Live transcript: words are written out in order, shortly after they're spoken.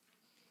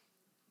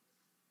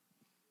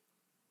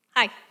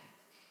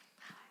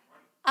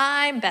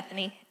I'm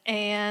Bethany,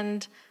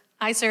 and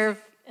I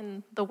serve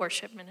in the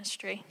worship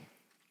ministry.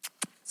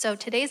 So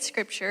today's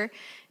scripture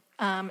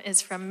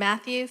is from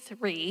Matthew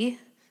 3,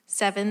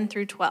 7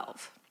 through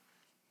 12.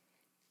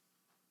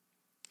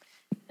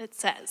 It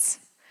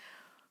says,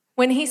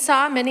 "When he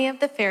saw many of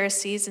the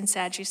Pharisees and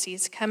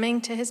Sadducees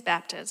coming to his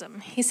baptism,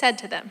 he said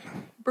to them,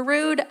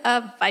 'Brood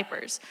of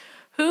vipers,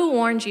 who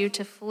warned you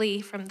to flee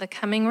from the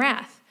coming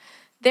wrath?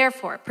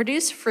 Therefore,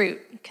 produce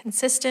fruit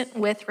consistent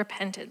with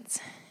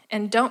repentance,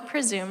 and don't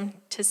presume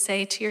to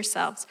say to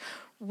yourselves,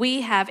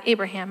 we have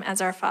Abraham as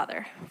our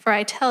father. For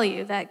I tell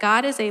you that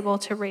God is able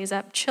to raise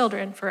up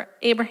children for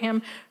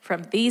Abraham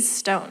from these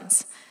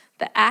stones.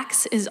 The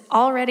axe is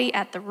already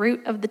at the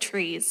root of the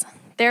trees.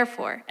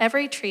 Therefore,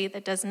 every tree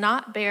that does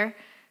not bear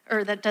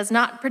or that does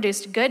not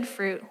produce good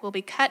fruit will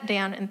be cut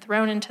down and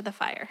thrown into the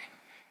fire.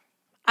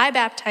 I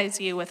baptize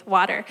you with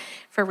water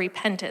for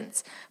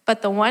repentance,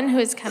 but the one who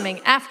is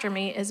coming after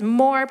me is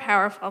more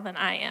powerful than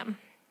I am.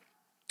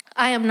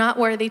 I am not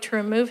worthy to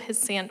remove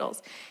his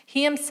sandals.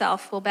 He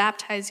himself will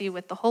baptize you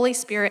with the Holy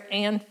Spirit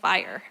and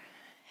fire.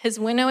 His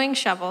winnowing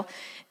shovel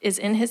is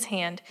in his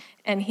hand,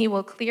 and he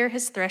will clear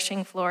his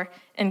threshing floor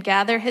and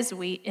gather his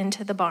wheat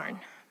into the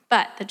barn.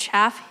 But the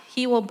chaff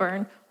he will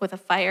burn with a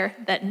fire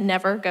that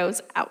never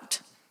goes out.'"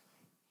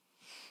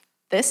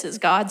 This is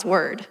God's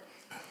word.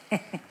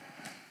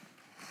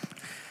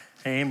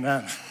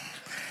 Amen.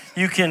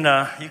 You can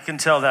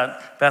tell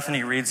that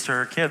Bethany reads to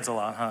her kids a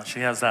lot, huh? She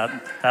has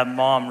that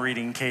mom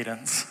reading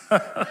cadence.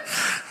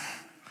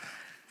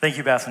 Thank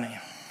you, Bethany.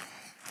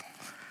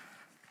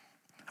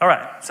 All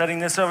right, setting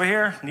this over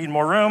here. Need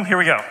more room? Here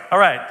we go. All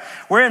right,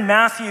 we're in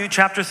Matthew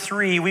chapter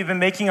 3. We've been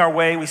making our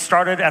way. We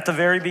started at the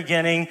very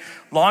beginning,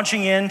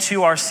 launching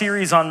into our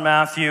series on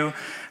Matthew,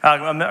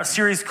 a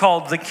series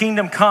called The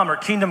Kingdom Come, or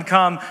Kingdom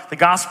Come, the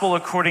Gospel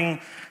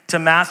according to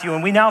Matthew.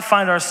 And we now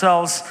find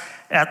ourselves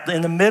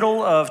in the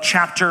middle of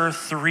chapter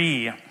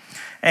 3.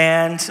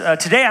 And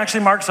today actually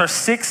marks our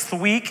 6th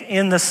week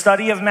in the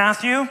study of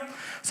Matthew.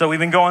 So we've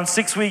been going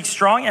 6 weeks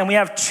strong, and we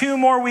have 2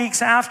 more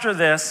weeks after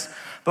this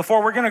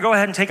before we're going to go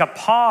ahead and take a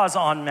pause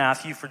on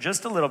Matthew for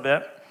just a little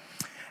bit.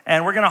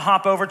 And we're going to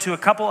hop over to a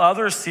couple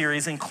other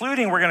series,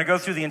 including we're going to go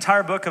through the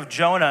entire book of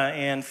Jonah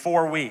in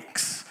 4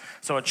 weeks.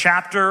 So a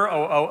chapter,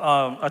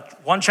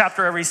 one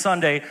chapter every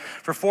Sunday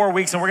for 4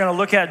 weeks. And we're going to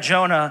look at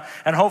Jonah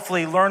and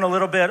hopefully learn a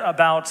little bit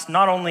about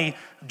not only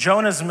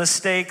Jonah's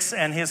mistakes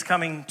and his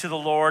coming to the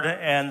Lord,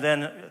 and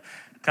then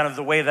kind of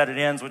the way that it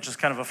ends, which is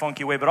kind of a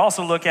funky way, but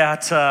also look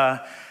at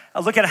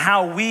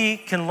how we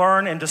can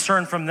learn and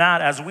discern from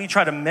that as we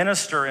try to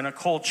minister in a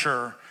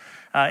culture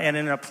and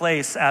in a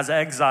place as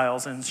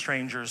exiles and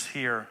strangers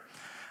here.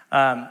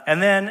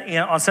 And then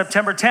on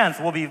September 10th,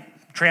 we'll be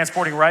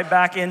transporting right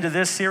back into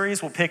this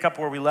series. We'll pick up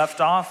where we left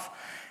off.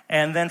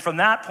 And then from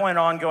that point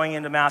on, going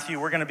into Matthew,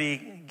 we're going to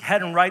be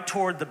heading right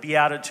toward the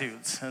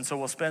Beatitudes. And so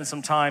we'll spend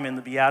some time in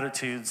the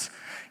Beatitudes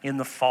in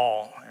the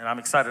fall. And I'm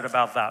excited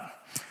about that.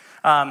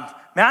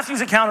 Matthew's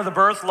account of the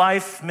birth,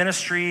 life,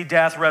 ministry,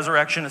 death,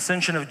 resurrection,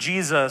 ascension of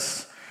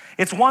Jesus,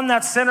 it's one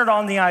that's centered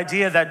on the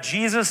idea that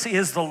Jesus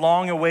is the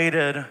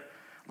long-awaited,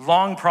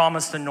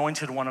 long-promised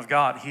anointed one of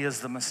God. He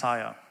is the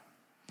Messiah.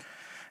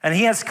 And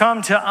he has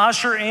come to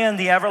usher in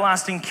the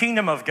everlasting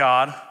kingdom of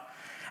God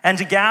and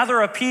to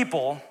gather a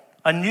people,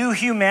 a new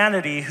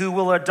humanity who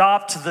will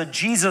adopt the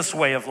Jesus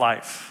way of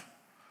life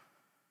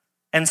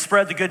and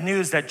spread the good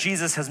news that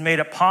Jesus has made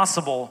it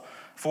possible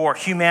for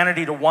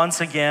humanity to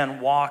once again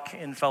walk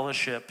in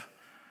fellowship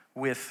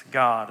with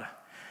God.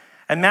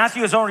 And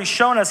Matthew has already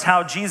shown us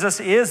how Jesus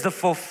is the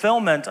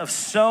fulfillment of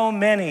so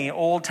many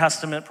Old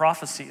Testament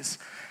prophecies.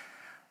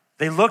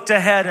 They looked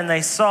ahead and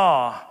they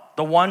saw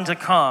the one to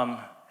come,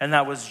 and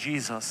that was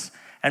Jesus.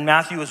 And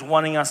Matthew is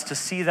wanting us to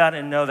see that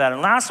and know that.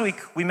 And last week,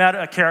 we met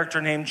a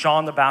character named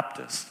John the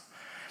Baptist.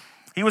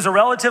 He was a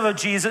relative of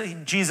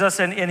Jesus,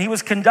 and he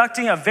was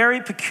conducting a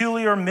very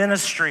peculiar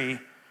ministry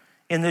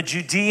in the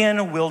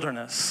Judean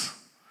wilderness.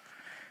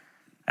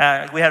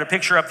 We had a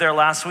picture up there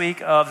last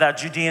week of that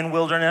Judean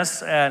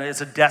wilderness, and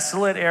it's a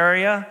desolate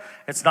area.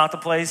 It's not the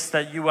place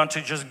that you want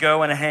to just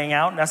go and hang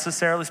out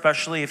necessarily,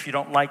 especially if you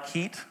don't like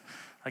heat,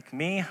 like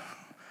me.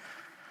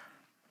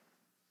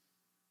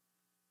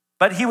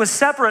 But he was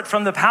separate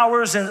from the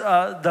powers and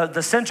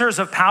the centers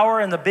of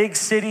power in the big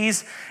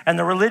cities and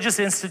the religious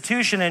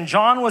institution. And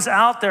John was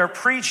out there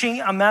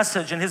preaching a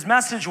message. And his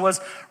message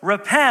was,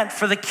 repent,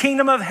 for the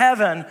kingdom of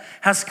heaven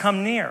has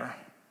come near.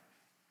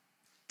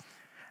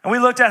 And we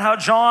looked at how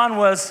John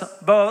was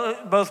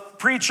both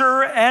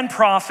preacher and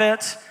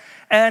prophet.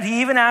 And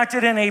he even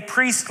acted in a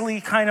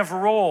priestly kind of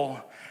role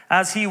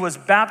as he was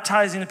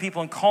baptizing the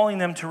people and calling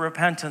them to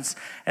repentance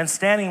and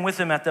standing with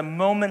them at the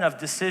moment of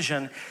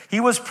decision. He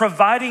was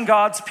providing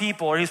God's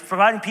people, or he's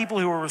providing people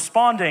who were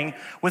responding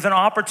with an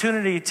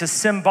opportunity to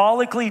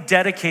symbolically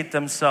dedicate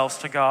themselves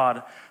to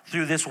God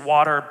through this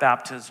water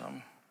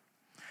baptism.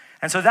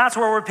 And so that's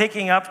where we're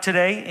picking up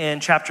today in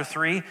chapter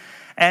 3.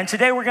 And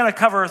today we're going to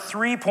cover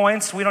 3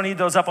 points. We don't need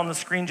those up on the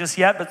screen just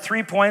yet, but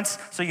 3 points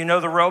so you know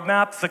the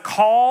roadmap. The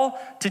call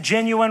to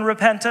genuine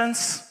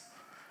repentance,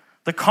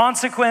 the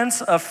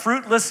consequence of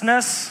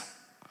fruitlessness,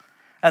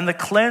 and the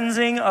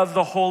cleansing of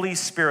the Holy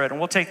Spirit. And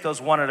we'll take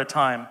those one at a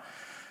time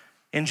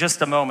in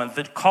just a moment.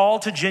 The call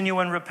to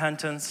genuine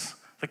repentance,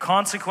 the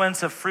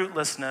consequence of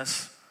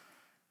fruitlessness,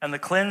 and the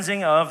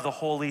cleansing of the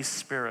Holy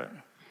Spirit.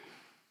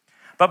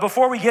 But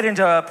before we get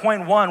into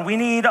point one, we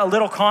need a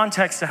little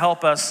context to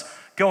help us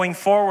going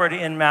forward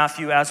in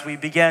Matthew as we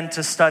begin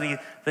to study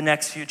the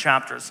next few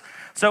chapters.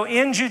 So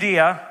in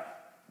Judea,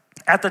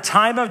 at the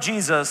time of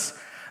Jesus,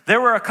 there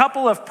were a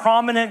couple of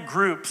prominent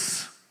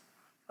groups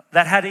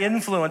that had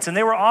influence, and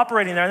they were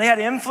operating there. And they had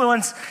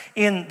influence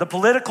in the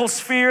political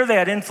sphere, they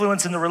had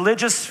influence in the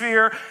religious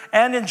sphere,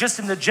 and in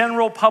the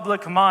general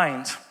public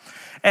mind.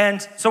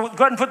 And so go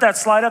ahead and put that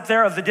slide up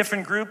there of the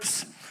different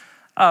groups.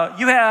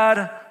 You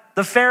had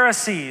the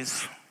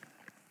Pharisees,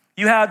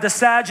 you had the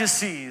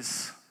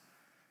Sadducees,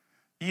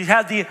 you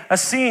had the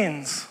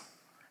Essenes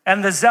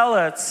and the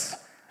Zealots,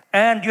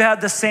 and you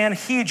had the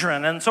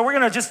Sanhedrin. And so we're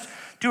going to just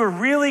do a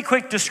really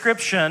quick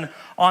description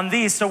on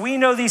these. So we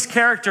know these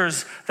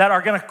characters that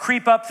are going to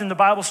creep up in the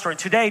Bible story.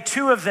 Today,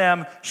 two of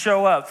them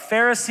show up,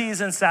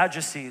 Pharisees and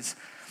Sadducees.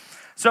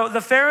 So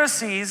the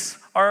Pharisees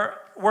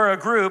were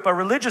a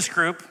religious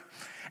group,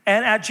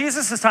 and at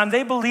Jesus' time,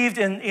 they believed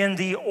in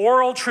the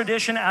oral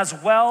tradition as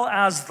well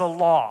as the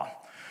law.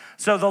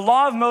 So the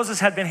law of Moses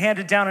had been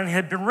handed down and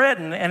had been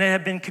written, and it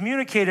had been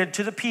communicated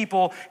to the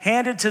people,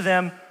 handed to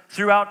them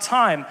throughout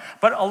time.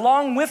 But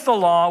along with the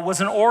law was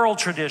an oral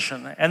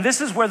tradition. And this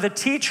is where the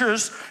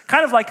teachers,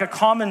 kind of like a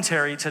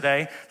commentary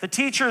today, the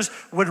teachers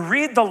would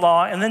read the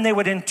law and then they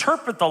would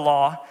interpret the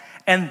law,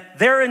 and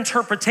their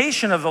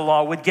interpretation of the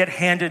law would get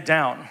handed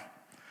down.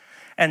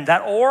 And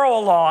that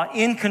oral law,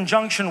 in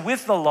conjunction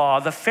with the law,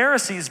 the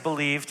Pharisees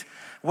believed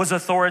was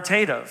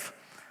authoritative.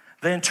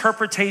 The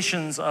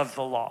interpretations of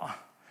the law,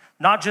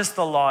 not just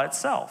the law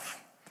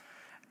itself.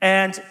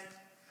 And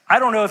I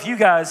don't know if you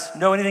guys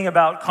know anything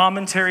about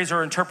commentaries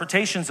or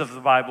interpretations of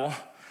the Bible,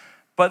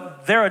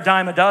 but they're a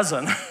dime a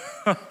dozen.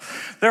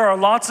 There are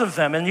lots of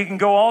them, and you can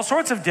go all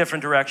sorts of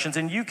different directions.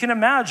 And you can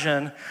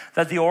imagine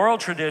that the oral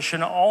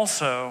tradition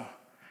also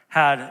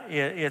had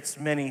its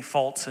many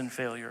faults and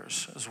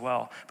failures as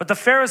well. But the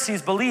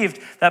Pharisees believed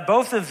that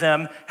both of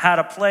them had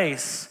a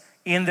place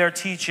in their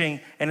teaching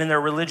and in their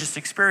religious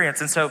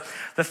experience. And so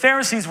the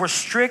Pharisees were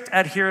strict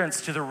adherents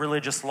to the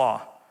religious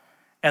law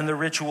and the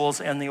rituals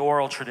and the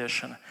oral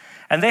tradition.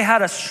 And they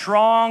had a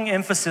strong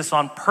emphasis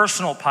on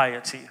personal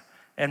piety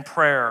and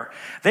prayer.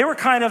 They were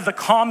kind of the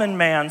common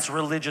man's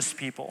religious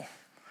people.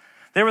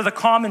 They were the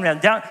common man,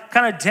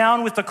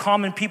 down with the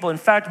common people. In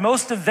fact,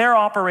 most of their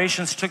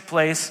operations took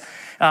place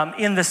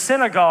in the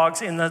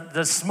synagogues in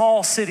the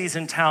small cities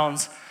and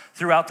towns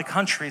throughout the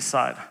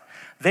countryside.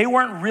 They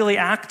weren't really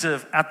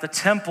active at the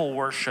temple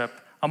worship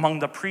among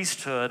the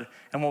priesthood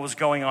and what was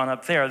going on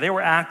up there. They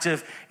were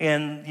active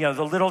in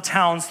the little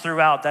towns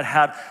throughout that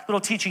had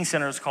little teaching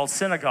centers called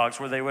synagogues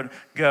where they would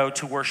go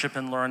to worship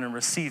and learn and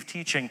receive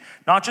teaching,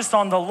 not just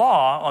on the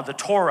law, on the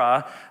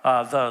Torah,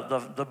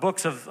 the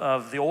books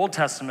of the Old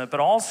Testament, but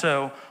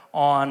also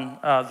on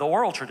the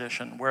oral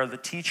tradition where the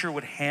teacher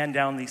would hand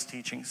down these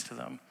teachings to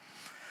them.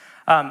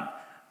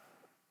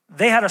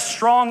 They had a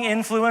strong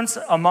influence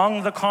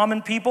among the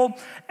common people,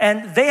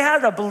 and they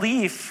had a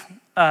belief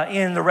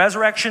in the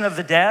resurrection of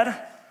the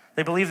dead.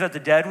 They believed that the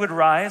dead would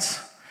rise.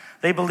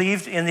 They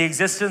believed in the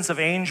existence of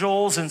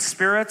angels and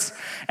spirits,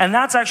 and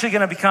that's actually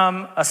going to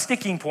become a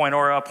sticking point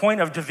or a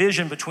point of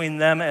division between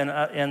them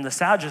and the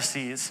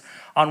Sadducees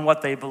on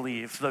what they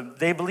believe.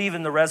 They believe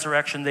in the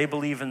resurrection. They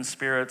believe in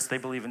spirits. They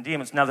believe in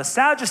demons. Now, the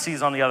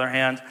Sadducees, on the other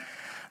hand,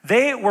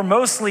 they were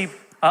mostly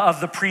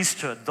of the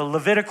priesthood, the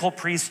Levitical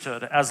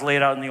priesthood as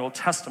laid out in the Old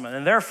Testament.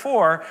 And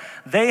therefore,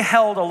 they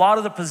held a lot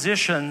of the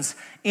positions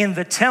in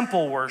the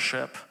temple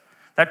worship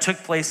that took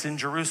place in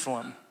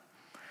Jerusalem.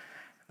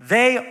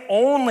 They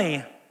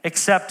only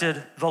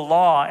accepted the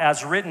law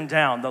as written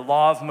down, the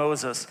law of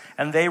Moses,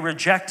 and they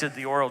rejected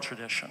the oral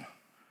tradition.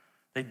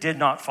 They did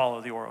not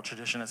follow the oral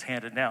tradition as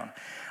handed down.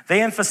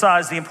 They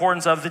emphasized the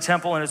importance of the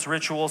temple and its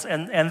rituals,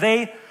 and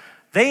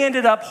they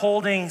ended up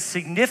holding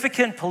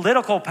significant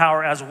political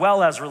power as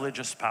well as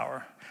religious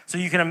power. So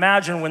you can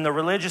imagine when the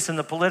religious and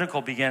the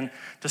political begin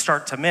to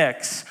start to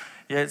mix.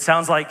 It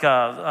sounds like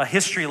a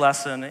history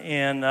lesson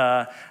in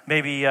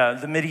maybe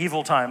the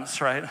medieval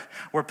times, right?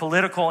 Where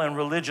political and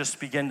religious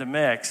begin to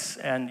mix,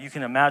 and you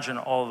can imagine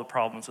all of the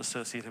problems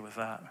associated with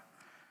that.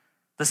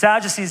 The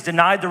Sadducees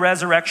denied the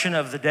resurrection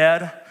of the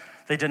dead.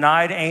 They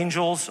denied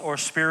angels or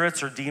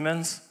spirits or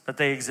demons that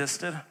they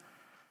existed.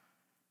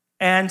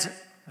 And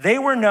they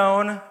were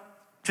known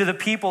to the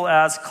people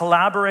as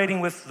collaborating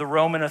with the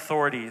Roman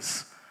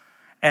authorities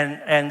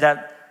and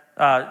that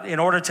in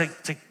order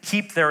to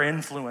keep their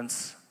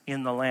influence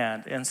in the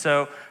land. And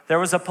so there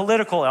was a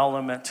political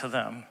element to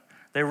them.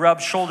 They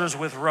rubbed shoulders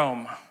with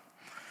Rome.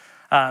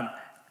 I'm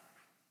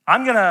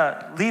going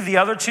to leave the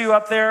other two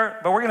up there,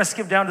 but we're going to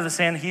skip down to the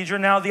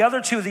Sanhedrin now. The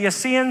other two, the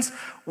Essenes,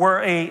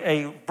 were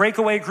a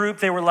breakaway group.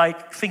 They were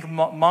think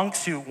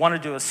monks who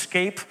wanted to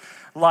escape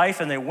life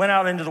and they went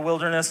out into the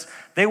wilderness.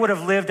 They would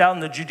have lived out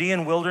in the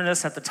Judean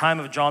wilderness at the time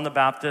of John the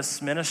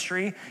Baptist's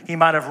ministry. He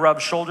might have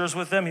rubbed shoulders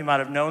with them. He might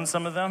have known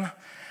some of them.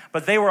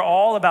 But they were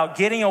all about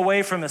getting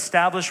away from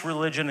established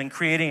religion and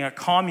creating a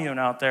commune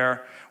out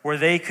there where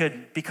they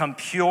could become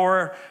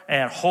pure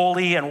and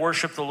holy and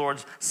worship the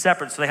Lord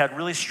separate. So they had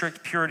really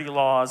strict purity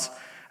laws.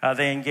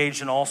 They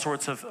engaged in all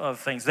sorts of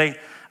things. They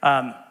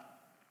had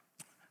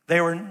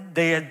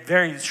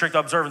very strict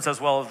observance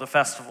as well of the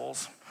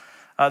festivals.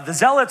 The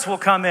Zealots will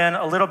come in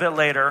a little bit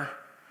later.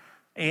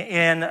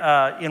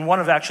 In one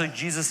of actually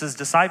Jesus'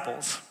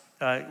 disciples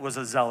was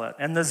a zealot.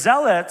 And the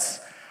Zealots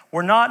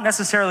were not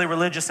necessarily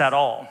religious at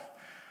all.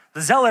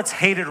 The Zealots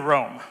hated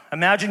Rome.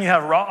 Imagine you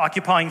have an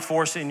occupying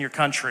force in your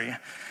country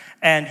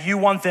and you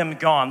want them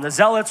gone. The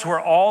Zealots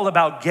were all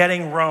about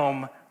getting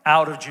Rome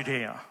out of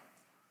Judea.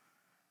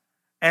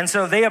 And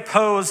so they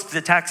opposed the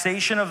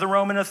taxation of the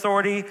Roman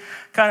authority.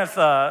 Kind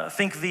of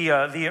think the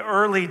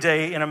early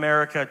day in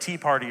America Tea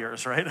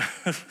Partiers, right?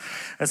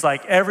 It's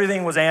like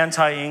everything was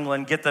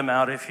anti-England. Get them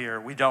out of here.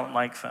 We don't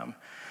like them.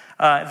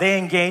 They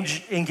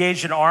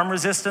engaged in armed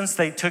resistance.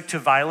 They took to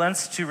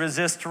violence to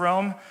resist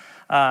Rome.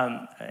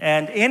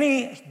 And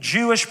any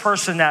Jewish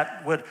person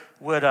that would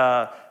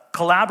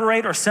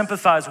collaborate or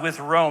sympathize with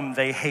Rome,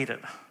 they hated.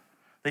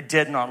 They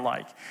did not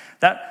like.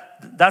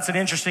 That's an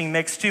interesting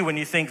mix too when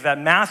you think that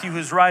Matthew,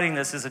 who's writing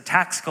this, is a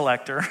tax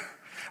collector,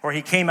 or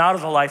he came out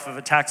of the life of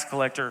a tax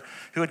collector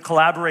who had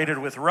collaborated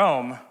with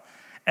Rome.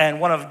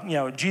 And one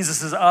of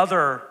Jesus'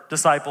 other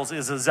disciples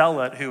is a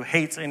zealot who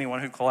hates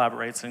anyone who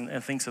collaborates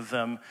and thinks of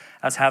them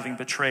as having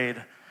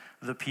betrayed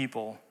the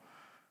people.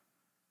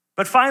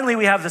 But finally,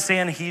 we have the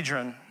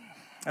Sanhedrin.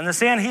 And the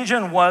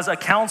Sanhedrin was a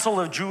council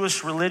of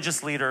Jewish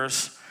religious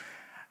leaders.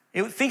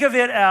 Think of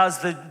it as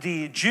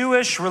the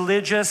Jewish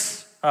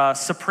religious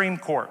Supreme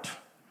Court.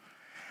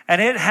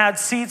 And it had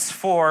seats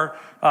for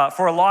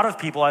a lot of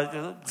people,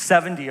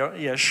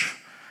 70-ish.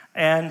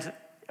 And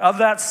of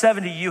that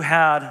 70, you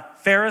had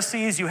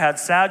Pharisees, you had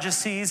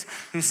Sadducees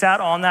who sat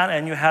on that,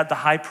 and you had the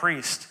high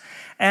priest.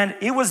 And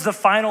it was the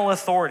final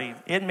authority.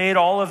 It made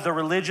all of the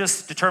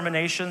religious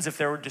determinations if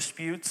there were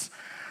disputes.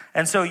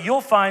 And so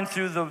you'll find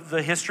through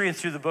the history and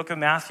through the book of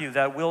Matthew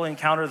that we'll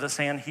encounter the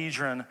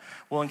Sanhedrin,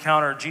 we'll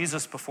encounter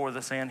Jesus before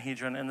the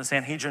Sanhedrin, and the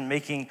Sanhedrin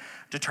making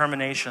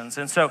determinations.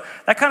 And so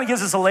that kind of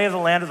gives us a lay of the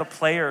land of the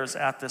players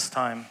at this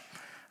time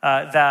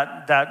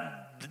that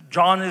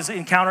John is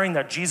encountering,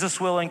 that Jesus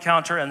will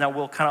encounter, and that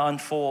will kind of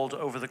unfold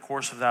over the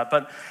course of that.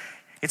 But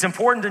it's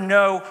important to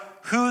know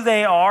who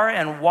they are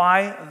and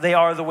why they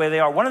are the way they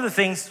are. One of the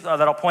things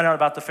that I'll point out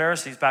about the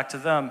Pharisees, back to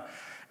them,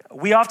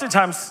 we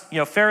oftentimes,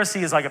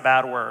 Pharisee is like a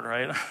bad word,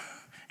 right?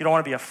 You don't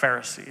want to be a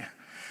Pharisee.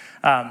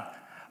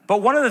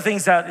 But one of the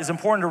things that is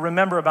important to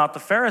remember about the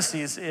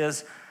Pharisees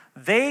is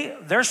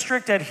their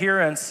strict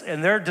adherence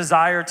and their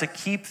desire to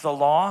keep the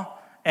law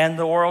and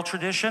the oral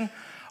tradition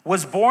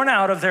was born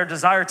out of their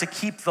desire to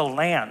keep the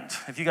land.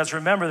 If you guys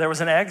remember, there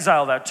was an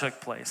exile that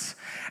took place.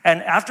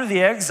 And after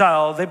the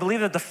exile, they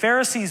believed that the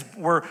Pharisees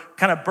were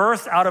kind of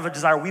birthed out of a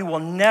desire, we will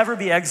never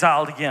be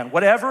exiled again,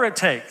 whatever it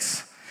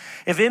takes.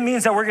 If it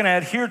means that we're going to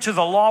adhere to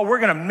the law, we're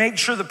going to make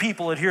sure the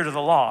people adhere to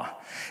the law.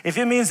 If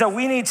it means that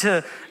we need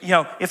to,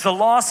 if the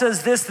law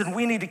says this, then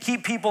we need to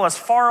keep people as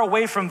far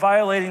away from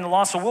violating the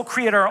law. So we'll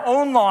create our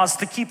own laws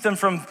to keep them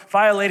from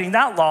violating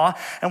that law.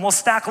 And we'll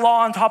stack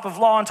law on top of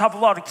law on top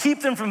of law to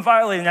keep them from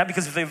violating that.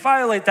 Because if they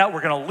violate that,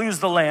 we're going to lose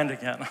the land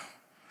again.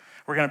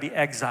 We're going to be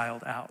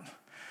exiled out.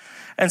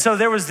 And so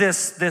there was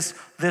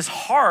this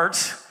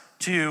heart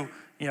to,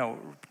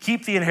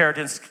 keep the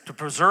inheritance, to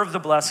preserve the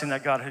blessing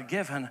that God had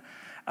given.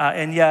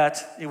 And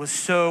yet it was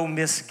so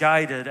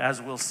misguided,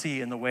 as we'll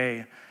see in the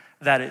way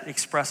that it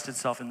expressed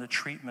itself in the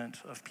treatment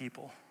of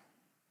people.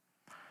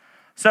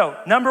 So,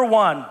 number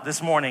one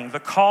this morning, the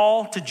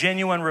call to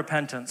genuine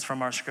repentance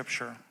from our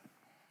scripture.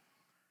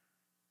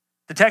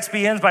 The text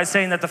begins by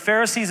saying that the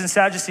Pharisees and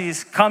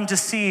Sadducees come to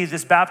see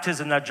this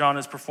baptism that John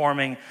is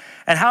performing.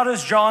 And how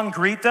does John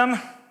greet them?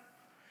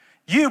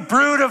 You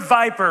brood of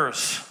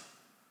vipers,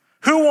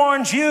 who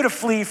warned you to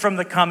flee from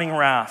the coming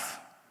wrath?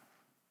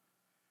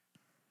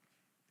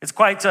 It's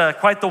quite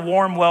the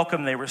warm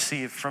welcome they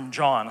received from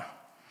John.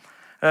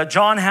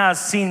 John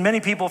has seen many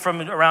people from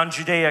around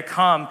Judea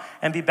come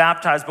and be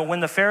baptized, but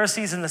when the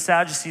Pharisees and the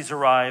Sadducees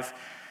arrive,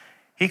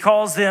 he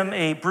calls them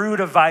a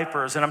brood of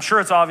vipers. And I'm sure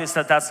it's obvious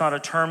that that's not a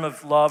term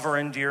of love or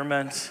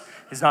endearment.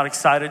 He's not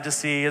excited to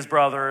see his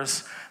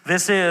brothers.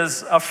 This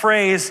is a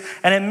phrase,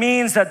 and it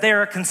means that they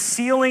are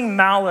concealing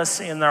malice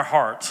in their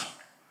heart.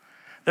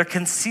 They're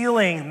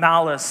concealing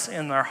malice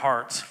in their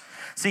heart.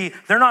 See,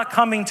 they're not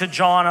coming to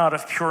John out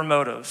of pure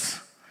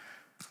motives,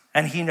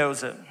 and he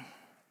knows it.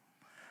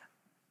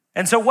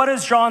 And so what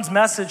is John's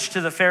message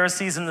to the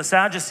Pharisees and the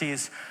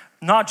Sadducees?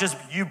 Not just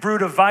you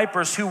brood of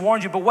vipers, who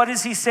warned you, but what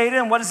does he say to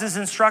them? What is his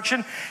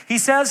instruction? He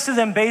says to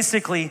them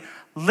basically,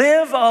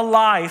 live a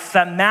life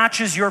that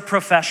matches your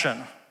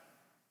profession.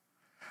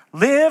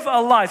 Live a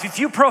life. If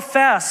you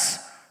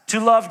profess to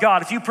love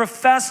God, if you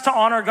profess to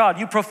honor God,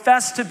 you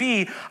profess to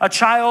be a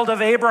child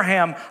of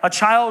Abraham, a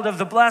child of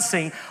the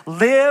blessing,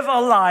 live a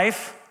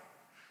life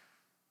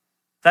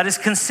that is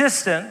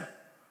consistent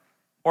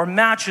or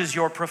matches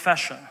your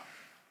profession.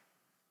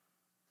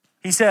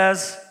 He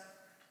says,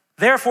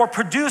 therefore,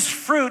 produce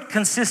fruit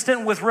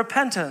consistent with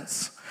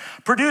repentance.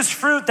 Produce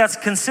fruit that's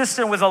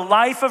consistent with a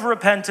life of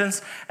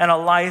repentance and a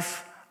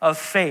life of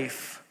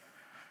faith.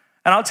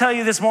 And I'll tell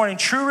you this morning,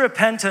 true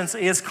repentance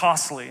is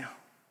costly.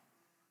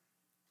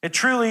 It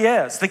truly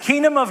is. The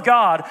kingdom of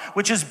God,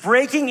 which is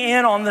breaking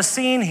in on the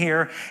scene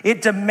here,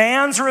 it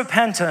demands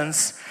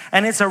repentance,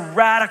 and it's a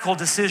radical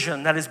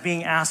decision that is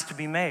being asked to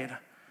be made.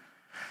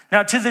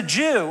 Now, to the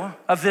Jew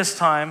of this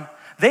time,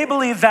 they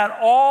believed that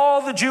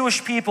all the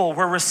Jewish people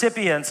were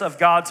recipients of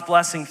God's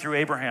blessing through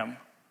Abraham,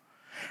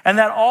 and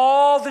that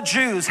all the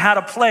Jews had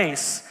a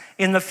place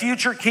in the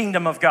future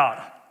kingdom of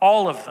God,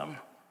 all of them,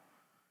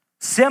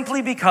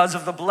 simply because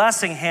of the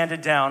blessing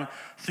handed down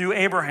through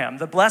Abraham.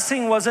 The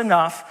blessing was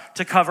enough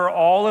to cover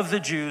all of the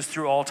Jews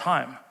through all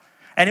time.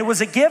 And it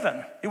was a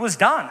given. It was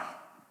done.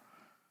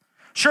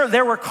 Sure,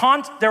 there were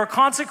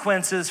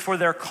consequences for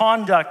their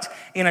conduct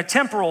in a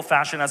temporal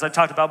fashion, as I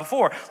talked about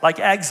before, like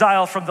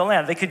exile from the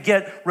land. They could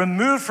get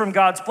removed from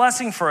God's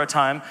blessing for a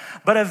time,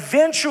 but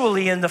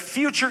eventually in the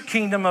future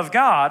kingdom of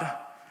God,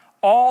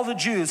 all the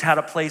Jews had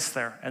a place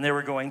there, and they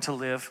were going to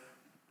live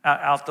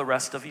out the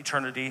rest of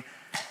eternity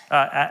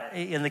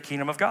in the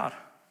kingdom of God.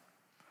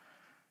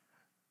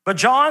 But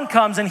John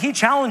comes and he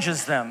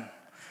challenges them.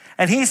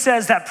 And he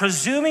says that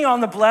presuming on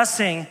the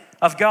blessing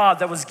of God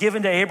that was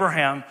given to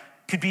Abraham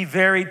could be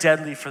very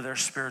deadly for their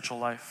spiritual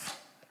life.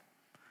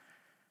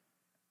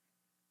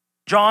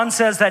 John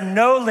says that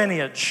no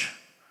lineage,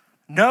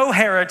 no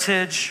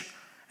heritage,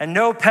 and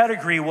no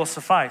pedigree will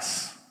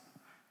suffice.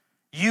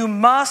 You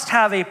must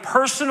have a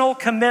personal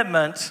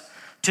commitment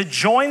to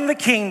join the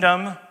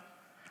kingdom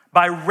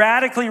by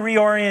radically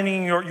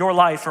reorienting your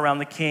life around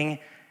the king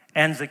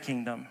and the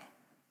kingdom.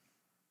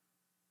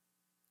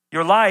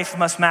 Your life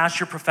must match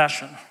your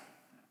profession.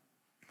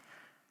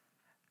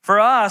 For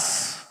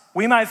us,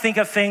 we might think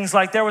of things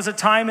like there was a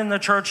time in the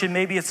church, and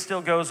maybe it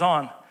still goes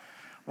on,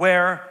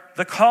 where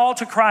the call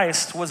to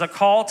Christ was a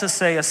call to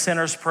say a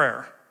sinner's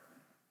prayer.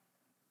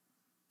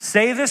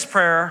 Say this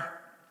prayer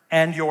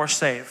and you're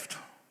saved.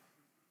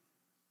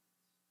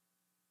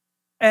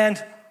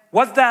 And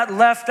what that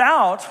left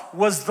out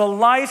was the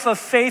life of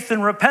faith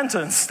and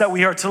repentance that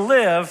we are to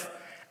live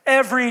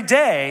every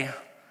day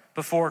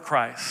before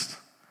Christ.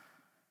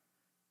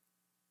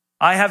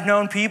 I have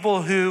known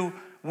people who,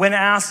 when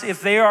asked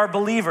if they are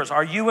believers,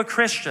 are you a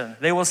Christian?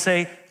 They will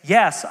say,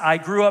 yes, I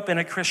grew up in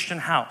a Christian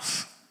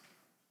house.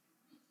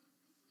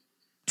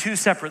 Two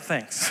separate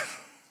things.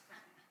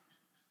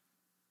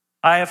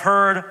 I have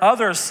heard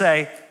others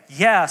say,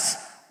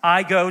 yes,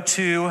 I go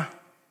to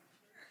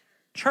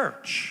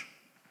church.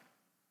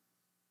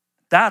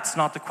 That's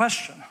not the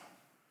question.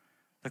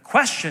 The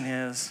question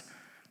is,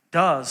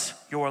 does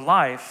your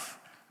life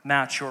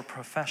match your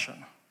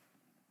profession?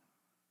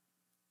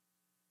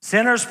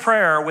 Sinner's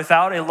prayer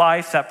without a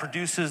life that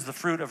produces the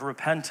fruit of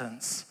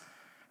repentance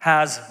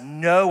has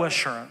no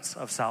assurance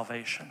of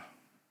salvation.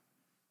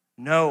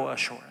 No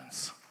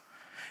assurance.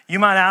 You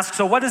might ask,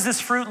 so what does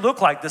this fruit look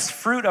like, this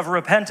fruit of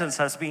repentance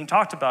that's being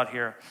talked about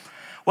here?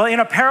 Well,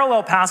 in a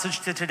parallel passage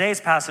to today's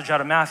passage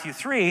out of Matthew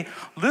 3,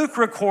 Luke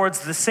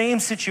records the same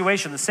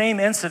situation, the same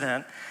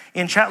incident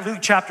in Luke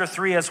chapter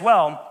 3 as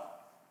well.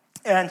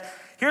 And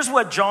here's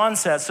what John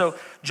says. So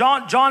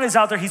John is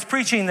out there, he's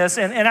preaching this,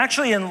 and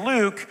actually in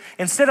Luke,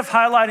 instead of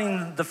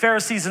highlighting the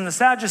Pharisees and the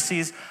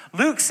Sadducees,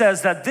 Luke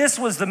says that this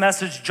was the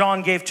message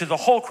John gave to the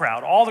whole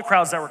crowd, all the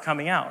crowds that were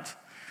coming out.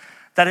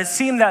 That it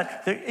seemed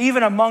that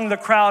even among the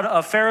crowd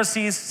of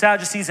Pharisees,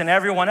 Sadducees, and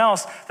everyone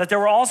else, that there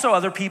were also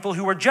other people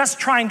who were just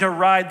trying to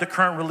ride the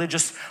current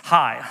religious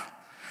high.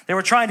 They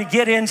were trying to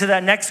get into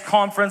that next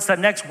conference, that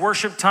next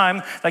worship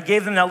time that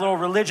gave them that little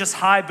religious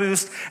high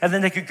boost, and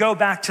then they could go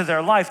back to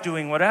their life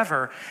doing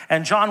whatever.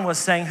 And John was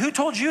saying, who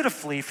told you to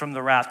flee from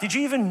the wrath? Did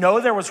you even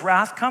know there was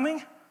wrath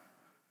coming?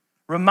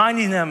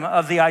 Reminding them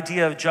of the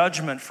idea of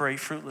judgment for a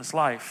fruitless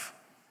life.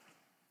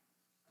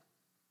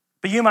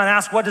 But you might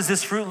ask, what does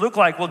this fruit look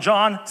like? Well,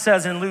 John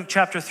says in Luke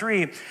chapter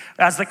 3,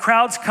 as the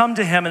crowds come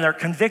to him and they're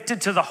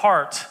convicted to the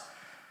heart,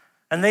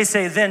 and they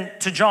say then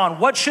to John,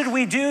 what should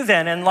we do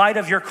then in light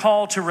of your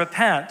call to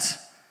repent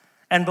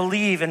and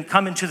believe and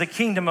come into the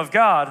kingdom of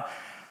God?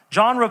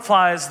 John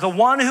replies, the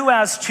one who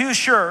has 2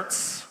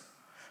 shirts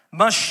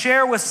must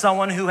share with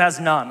someone who has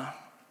none.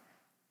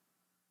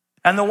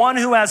 And the one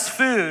who has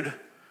food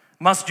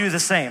must do the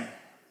same.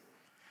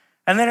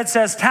 And then it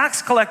says,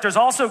 tax collectors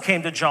also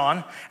came to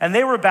John, and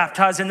they were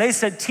baptized, and they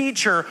said,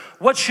 teacher,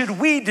 what should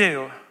we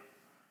do?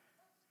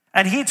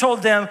 And he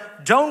told them,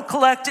 don't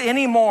collect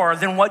any more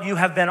than what you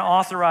have been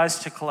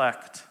authorized to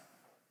collect.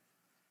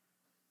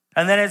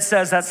 And then it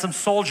says that some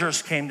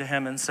soldiers came to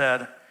him and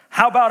said,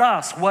 how about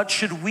us? What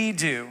should we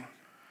do?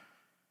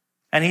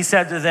 And he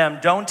said to them,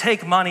 don't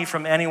take money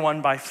from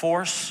anyone by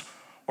force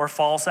or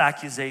false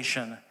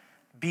accusation.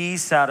 Be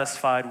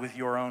satisfied with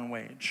your own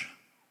wage.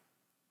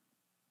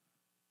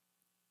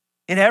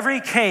 In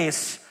every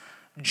case,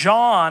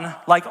 John,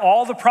 like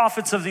all the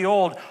prophets of the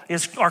old,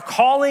 are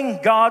calling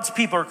God's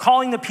people, or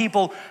calling the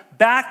people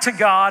back to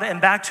God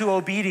and back to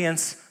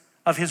obedience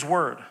of his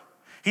word.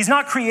 He's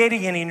not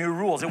creating any new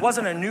rules. It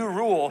wasn't a new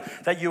rule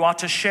that you ought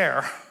to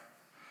share.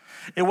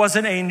 It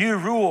wasn't a new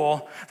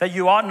rule that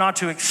you ought not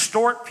to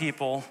extort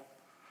people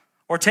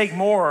or take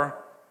more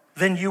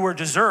than you were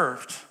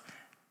deserved.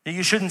 That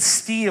you shouldn't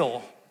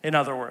steal, in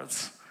other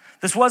words.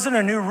 This wasn't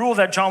a new rule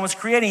that John was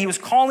creating. He was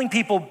calling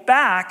people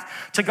back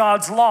to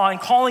God's law and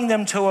calling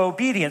them to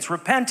obedience.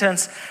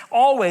 Repentance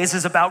always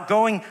is about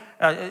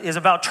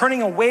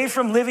turning away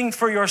from living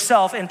for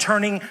yourself and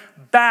turning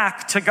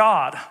back to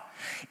God.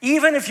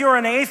 Even if you're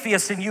an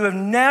atheist and you have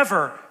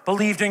never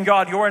believed in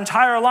God your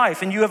entire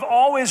life and you have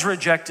always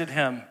rejected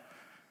him,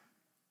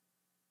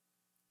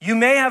 you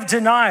may have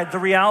denied the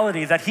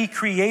reality that he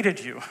created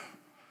you.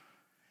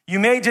 You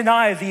may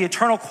deny the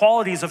eternal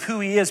qualities of who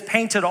he is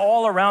painted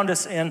all around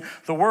us in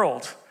the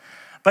world.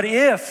 But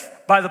if,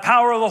 by the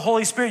power of the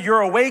Holy Spirit,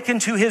 you're awakened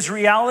to his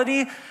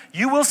reality,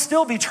 you will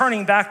still be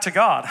turning back to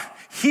God.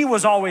 He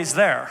was always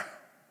there.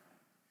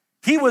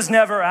 He was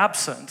never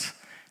absent.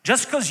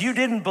 Just because you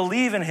didn't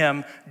believe in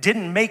him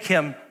didn't make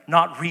him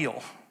not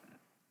real.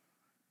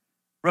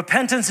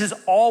 Repentance is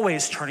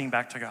always turning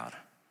back to God.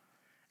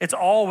 It's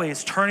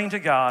always turning to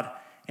God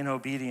in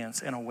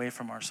obedience and away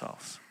from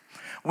ourselves.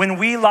 When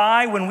we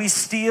lie, when we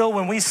steal,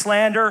 when we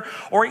slander,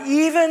 or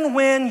even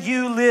when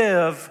you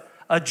live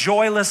a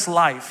joyless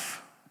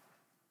life,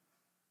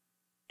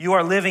 you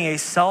are living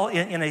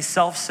in a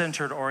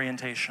self-centered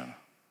orientation.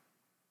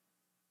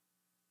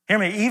 Hear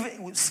me,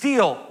 even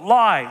steal,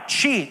 lie,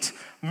 cheat,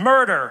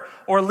 murder,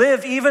 or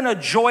live even a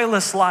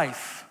joyless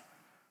life,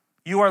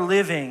 you are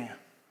living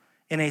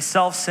in a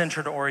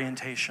self-centered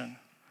orientation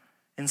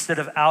instead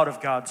of out of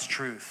God's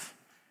truth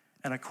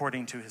and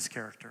according to his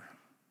character.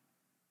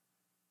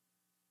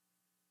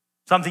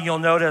 Something you'll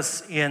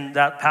notice in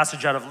that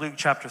passage out of Luke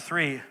chapter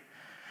 3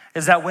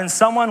 is that when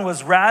someone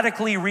was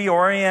radically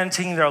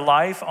reorienting their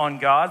life on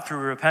God through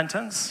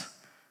repentance,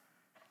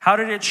 how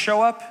did it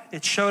show up?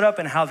 It showed up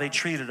in how they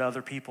treated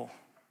other people.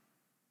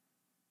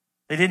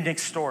 They didn't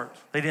extort.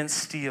 They didn't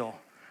steal.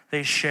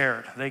 They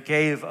shared. They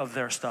gave of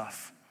their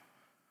stuff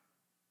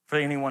for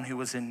anyone who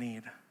was in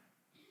need.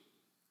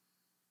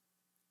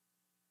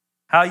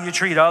 How you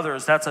treat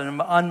others, that's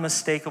an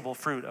unmistakable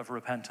fruit of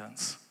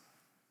repentance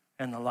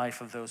in the life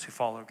of those who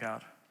follow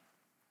God.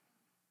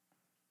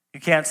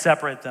 You can't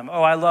separate them.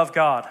 Oh, I love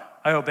God.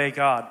 I obey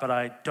God, but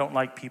I don't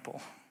like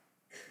people.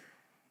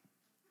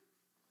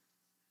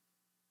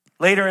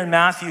 Later in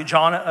Matthew,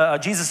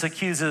 Jesus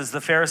accuses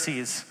the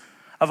Pharisees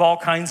of all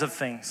kinds of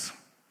things.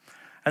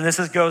 And this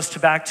goes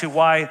back to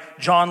why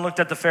John looked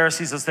at the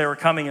Pharisees as they were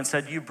coming and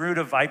said, "You brood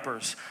of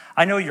vipers,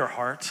 I know your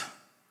heart."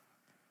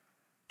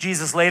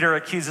 Jesus later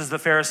accuses the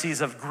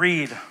Pharisees of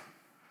greed,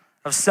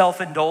 of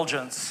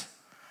self-indulgence,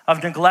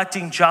 of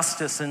neglecting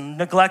justice and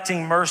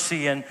neglecting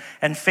mercy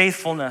and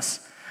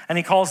faithfulness. And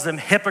he calls them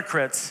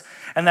hypocrites.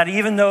 And that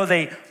even though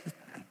they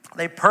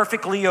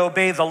perfectly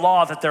obey the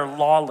law, that they're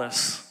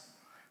lawless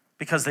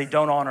because they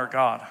don't honor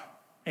God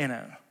in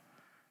it.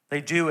 They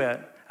do it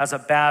as a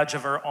badge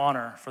of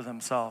honor for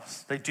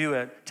themselves. They do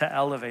it to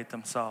elevate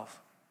themselves.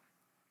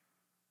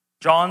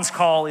 John's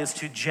call is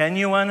to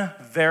genuine,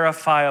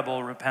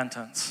 verifiable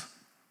repentance.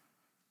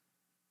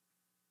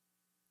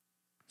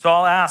 So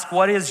I'll ask,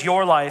 what is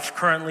your life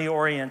currently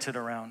oriented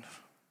around?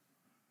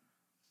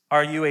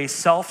 Are you a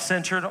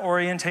self-centered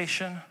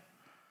orientation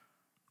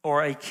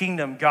or a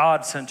kingdom,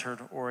 God-centered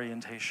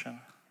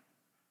orientation?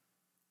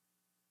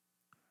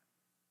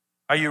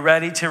 Are you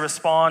ready to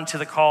respond to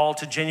the call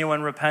to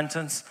genuine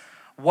repentance?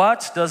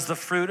 What does the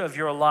fruit of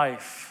your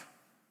life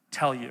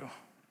tell you?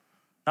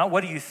 Not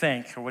what do you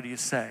think or what do you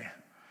say.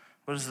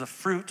 What does the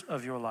fruit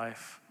of your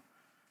life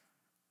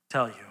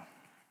tell you?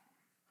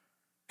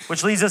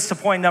 Which leads us to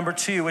point number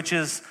 2, which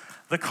is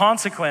the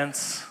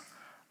consequence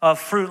of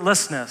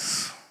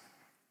fruitlessness.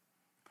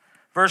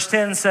 Verse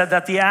 10 said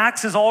that the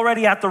axe is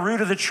already at the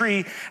root of the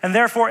tree, and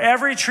therefore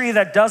every tree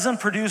that doesn't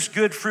produce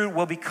good fruit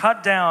will be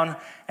cut down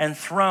and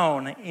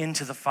thrown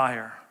into the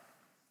fire.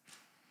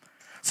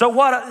 So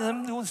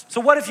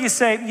what if you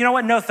say, you know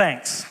what, no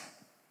thanks.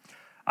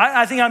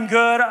 I think I'm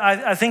good.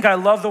 I think I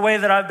love the way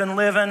that I've been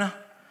living.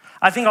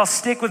 I think I'll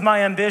stick with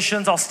my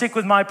ambitions. I'll stick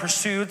with my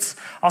pursuits.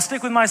 I'll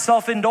stick with my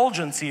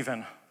self-indulgence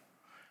even.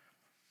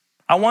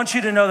 I want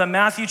you to know that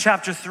Matthew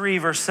chapter 3,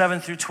 verse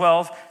 7 through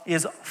 12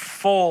 is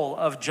full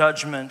of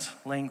judgment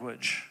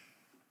language.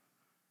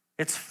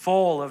 It's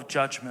full of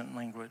judgment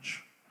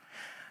language.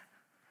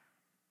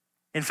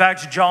 In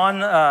fact, John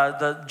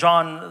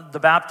the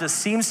Baptist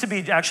seems to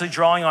be actually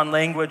drawing on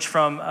language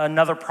from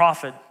another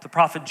prophet, the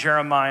prophet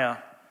Jeremiah.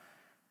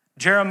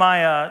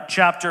 Jeremiah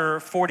chapter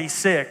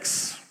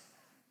 46,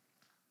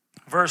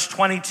 verse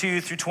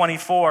 22 through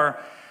 24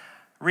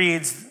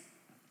 reads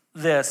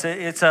this.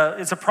 It's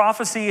a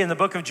prophecy in the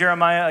book of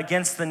Jeremiah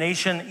against the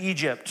nation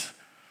Egypt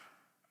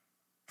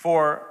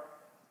for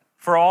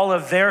for all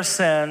of their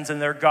sins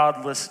and their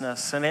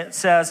godlessness. And it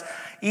says,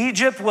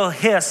 Egypt will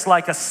hiss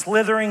like a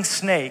slithering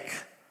snake,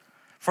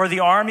 for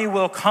the army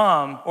will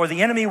come, or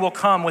the enemy will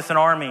come with an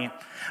army.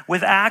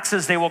 With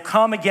axes they will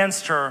come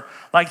against her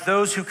like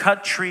those who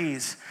cut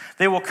trees.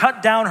 They will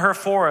cut down her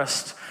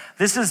forest.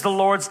 This is the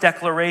Lord's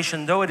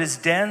declaration. Though it is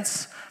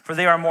dense, for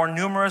they are more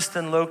numerous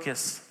than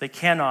locusts, they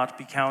cannot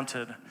be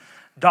counted.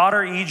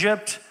 Daughter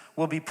Egypt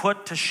will be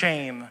put to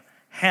shame,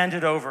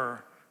 handed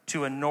over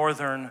to a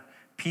northern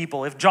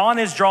people. If John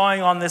is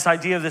drawing on this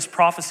idea of this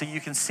prophecy,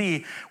 you can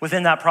see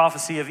within that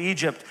prophecy of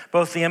Egypt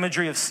both the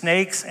imagery of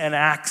snakes and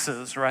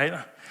axes,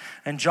 right?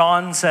 And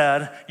John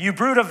said, "You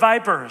brood of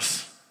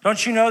vipers,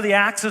 don't you know the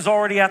axe is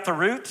already at the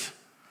root?"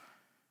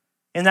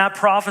 In that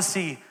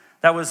prophecy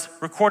that was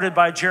recorded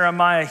by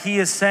Jeremiah, he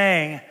is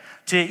saying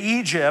to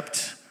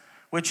Egypt,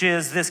 which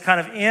is this kind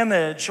of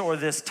image or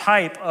this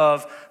type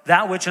of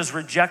that which has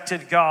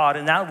rejected God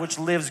and that which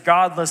lives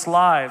godless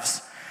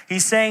lives.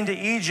 He's saying to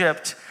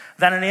Egypt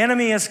that an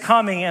enemy is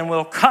coming and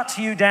will cut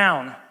you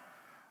down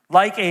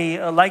like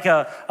an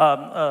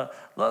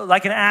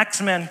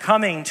axeman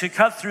coming to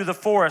cut through the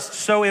forest,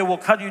 so it will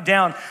cut you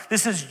down.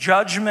 This is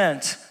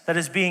judgment that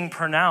is being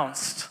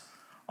pronounced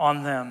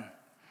on them.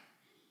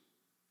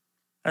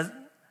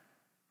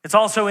 It's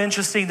also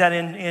interesting that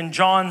in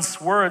John's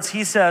words,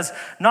 he says,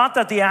 not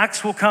that the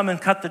axe will come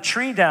and cut the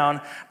tree down,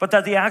 but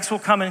that the axe will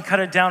come and cut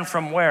it down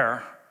from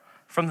where?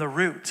 From the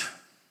root.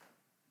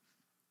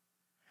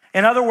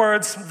 In other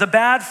words, the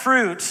bad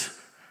fruit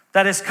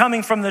that is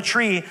coming from the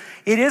tree,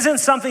 it isn't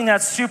something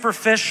that's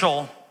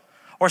superficial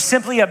or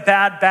simply a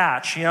bad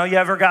batch. You know, you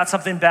ever got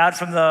something bad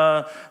from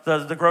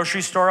the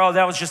grocery store? Oh,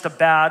 that was just a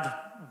bad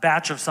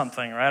batch of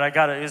something, right?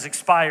 It was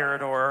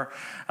expired, or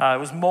it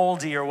was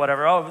moldy or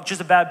whatever. Oh,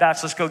 just a bad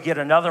batch, let's go get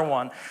another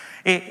one.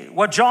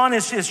 What John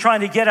is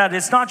trying to get at,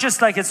 it's not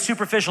just like it's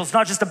superficial, it's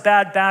not just a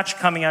bad batch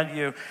coming at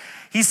you.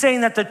 He's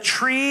saying that the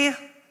tree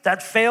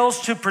that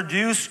fails to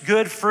produce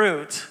good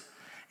fruit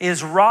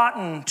is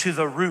rotten to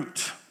the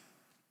root.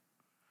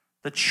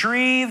 The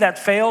tree that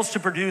fails to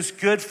produce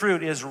good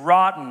fruit is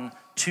rotten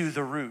to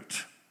the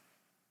root.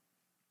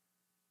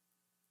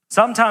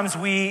 Sometimes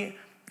we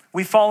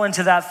fall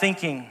into that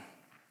thinking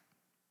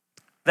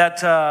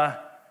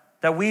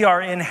that we are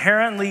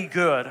inherently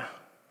good.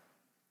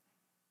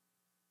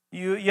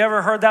 You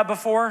ever heard that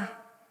before?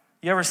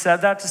 You ever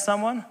said that to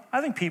someone?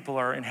 I think people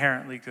are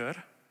inherently good.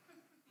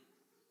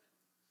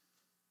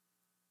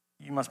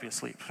 You must be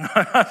asleep.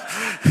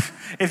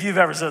 If you've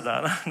ever said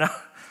that. No.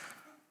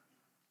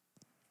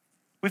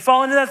 We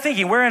fall into that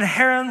thinking. We're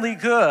inherently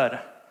good.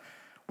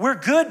 We're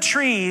good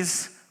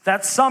trees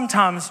that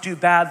sometimes do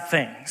bad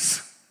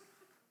things.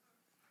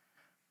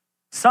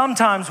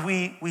 Sometimes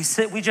we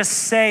just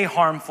say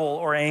harmful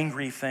or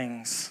angry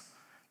things.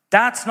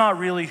 That's not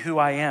really who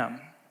I am.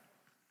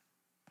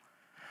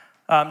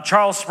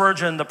 Charles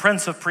Spurgeon, the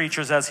Prince of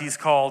Preachers as he's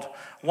called,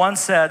 once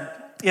said,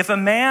 "If a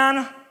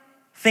man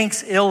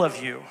thinks ill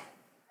of you,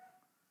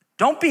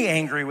 don't be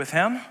angry with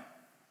him,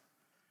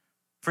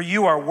 for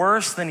you are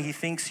worse than he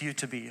thinks you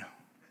to be."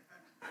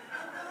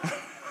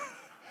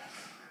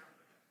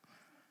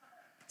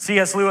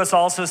 C.S. Lewis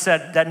also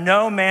said that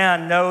no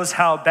man knows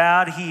how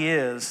bad he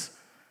is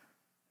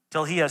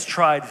till he has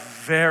tried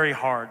very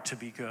hard to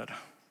be good.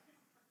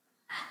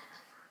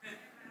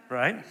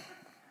 Right?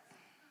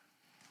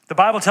 The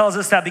Bible tells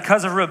us that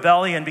because of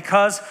rebellion,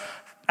 because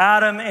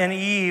Adam and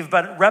Eve,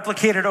 but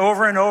replicated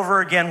over and over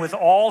again with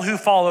all who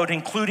followed,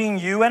 including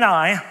you and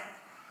I,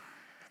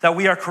 that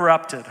we are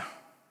corrupted.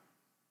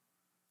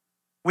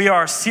 We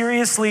are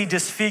seriously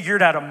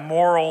disfigured at a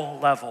moral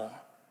level.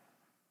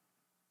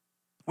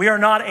 We are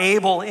not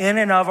able in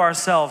and of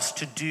ourselves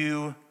to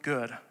do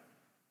good.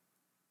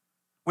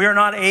 We are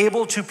not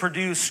able to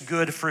produce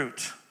good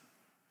fruit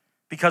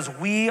because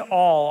we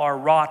all are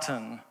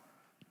rotten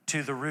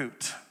to the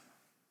root.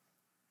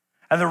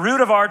 And the root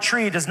of our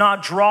tree does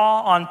not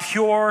draw on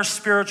pure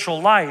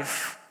spiritual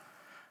life,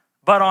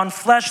 but on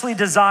fleshly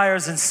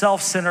desires and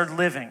self-centered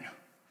living.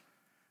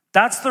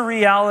 That's the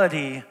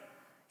reality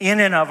in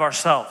and of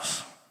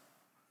ourselves.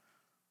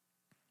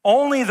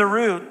 Only the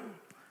root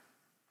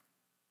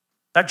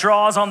that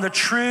draws on the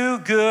true,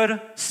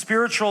 good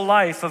spiritual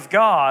life of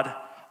God,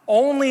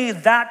 only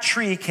that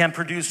tree can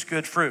produce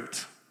good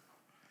fruit.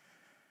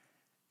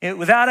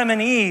 With Adam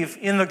and Eve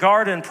in the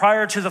garden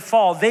prior to the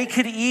fall, they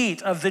could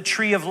eat of the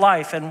tree of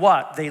life, and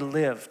what? They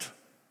lived.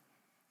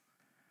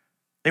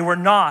 They were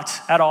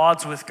not at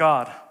odds with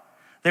God.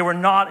 They were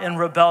not in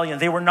rebellion.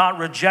 They were not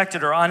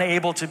rejected or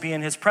unable to be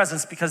in his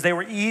presence because they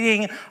were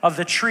eating of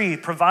the tree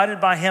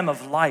provided by him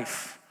of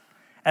life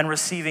and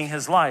receiving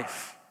his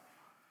life.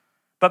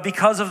 But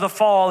because of the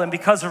fall and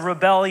because of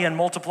rebellion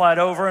multiplied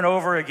over and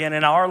over again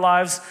in our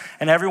lives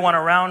and everyone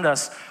around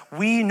us,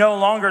 we no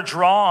longer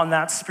draw on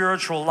that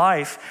spiritual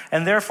life,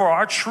 and therefore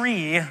our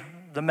tree,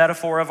 the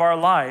metaphor of our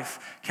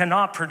life,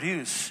 cannot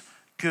produce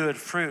good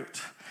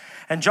fruit.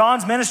 And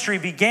John's ministry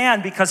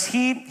began because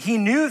he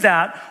knew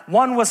that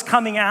one was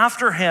coming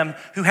after him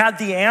who had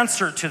the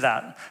answer to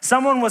that.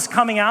 Someone was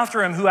coming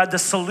after him who had the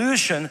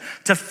solution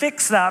to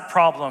fix that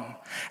problem.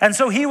 And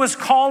so he was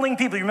calling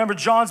people. You remember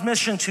John's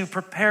mission to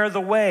prepare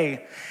the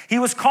way. He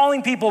was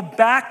calling people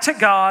back to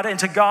God and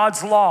to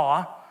God's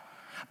law.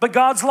 But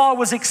God's law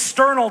was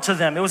external to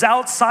them. It was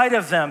outside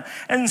of them.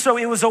 And so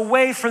it was a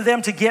way for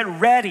them to get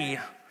ready.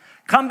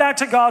 Come back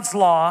to God's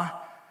law.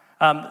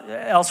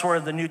 Elsewhere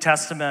in the New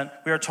Testament,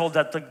 we are told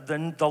that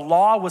the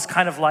law was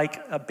kind of like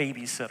a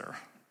babysitter.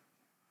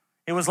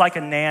 It was like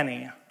a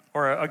nanny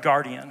or a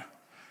guardian.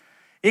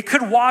 It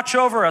could watch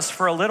over us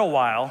for a little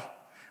while.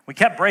 We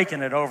kept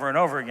breaking it over and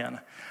over again.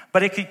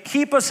 But it could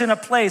keep us in a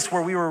place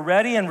where we were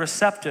ready and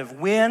receptive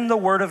when the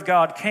word of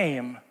God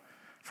came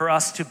for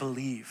us to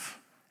believe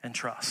and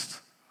trust.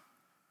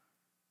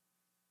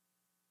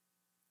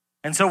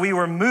 And so we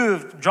were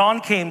moved.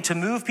 John came to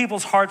move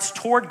people's hearts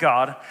toward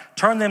God,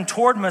 turn them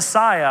toward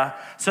Messiah,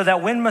 so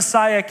that when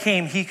Messiah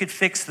came, he could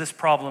fix this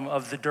problem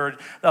of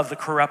the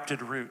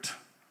corrupted root.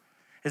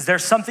 Is there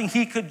something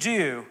he could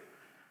do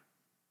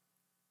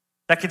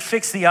that could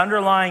fix the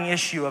underlying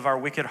issue of our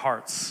wicked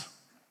hearts?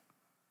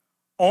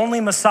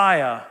 Only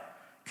Messiah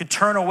could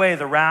turn away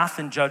the wrath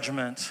and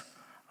judgment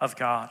of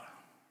God.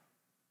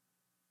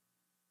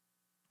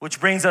 Which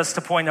brings us to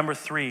point number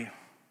 3.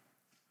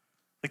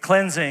 The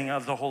cleansing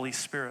of the Holy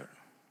Spirit.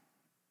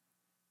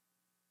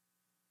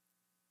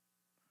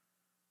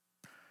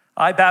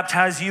 I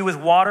baptize you with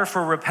water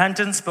for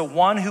repentance, but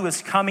one who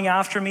is coming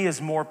after me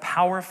is more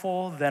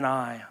powerful than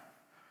I.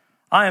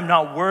 I am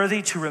not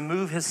worthy to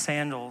remove his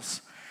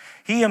sandals.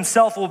 He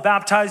himself will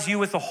baptize you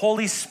with the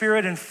Holy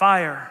Spirit and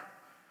fire.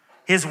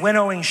 His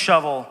winnowing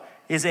shovel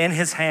is in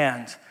his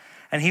hand,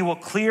 and he will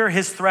clear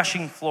his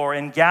threshing floor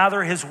and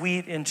gather his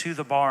wheat into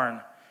the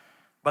barn.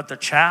 But the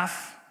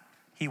chaff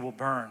he will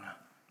burn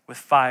with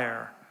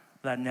fire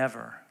that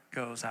never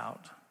goes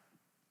out.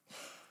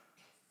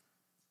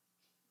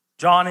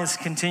 John is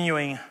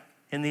continuing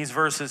in these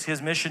verses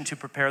his mission to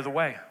prepare the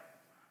way.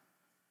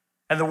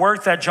 And the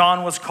work that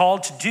John was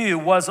called to do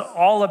was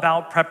all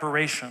about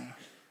preparation.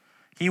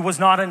 He was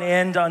not an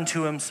end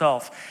unto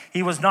himself.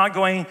 He was not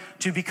going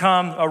to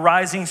become a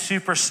rising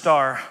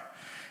superstar.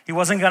 He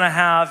wasn't going to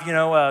have,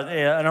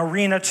 an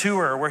arena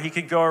tour where he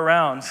could go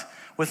around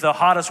with the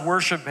hottest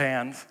worship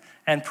band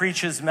and preach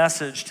his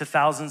message to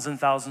thousands and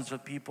thousands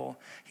of people.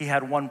 He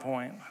had one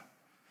point: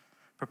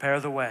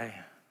 prepare the way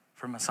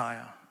for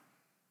Messiah.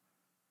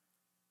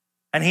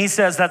 And he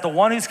says that the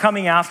one who's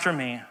coming after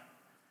me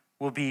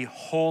will be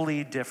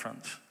wholly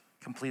different,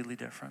 completely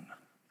different.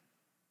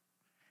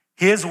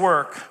 His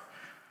work,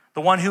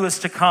 the one who is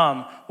to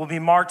come, will be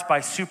marked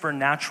by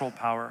supernatural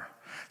power.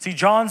 See,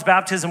 John's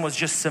baptism was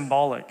just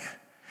symbolic.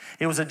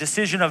 It was a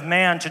decision of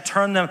man to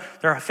turn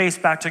their face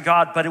back to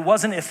God, but it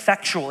wasn't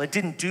effectual. It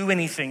didn't do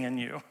anything in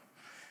you.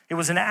 It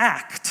was an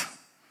act.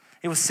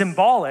 It was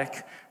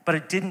symbolic, but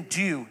it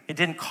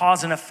didn't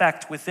cause an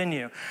effect within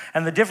you.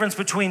 And the difference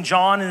between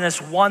John and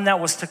this one that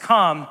was to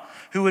come,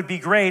 who would be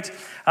great,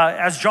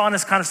 as John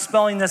is kind of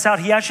spelling this out,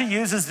 he actually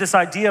uses this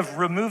idea of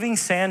removing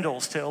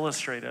sandals to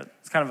illustrate it.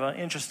 It's kind of an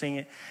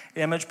interesting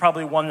image,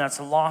 probably one that's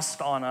lost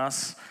on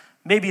us,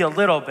 maybe a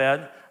little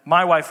bit.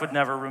 My wife would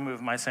never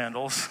remove my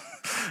sandals.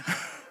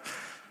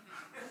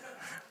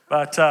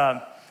 But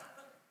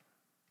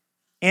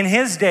in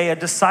his day, a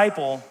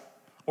disciple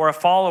or a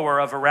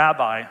follower of a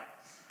rabbi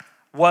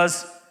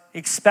was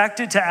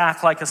expected to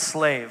act like a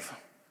slave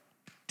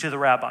to the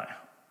rabbi.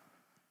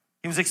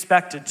 He was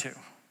expected to.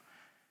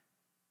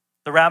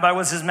 The rabbi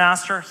was his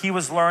master. He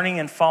was learning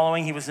and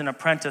following. He was an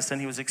apprentice, and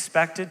he was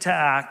expected to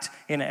act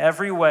in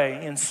every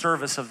way in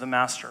service of the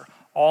master.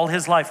 All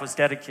his life was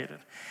dedicated.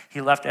 He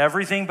left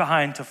everything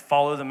behind to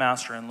follow the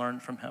master and learn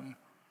from him.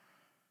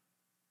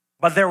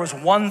 But there was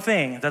one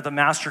thing that the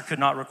master could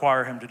not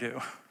require him to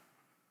do.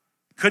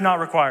 Could not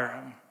require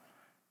him.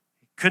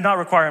 Could not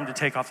require him to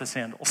take off his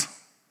sandals.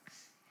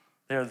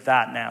 They're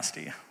that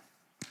nasty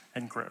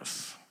and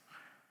gross.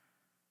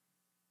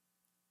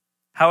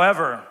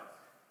 However,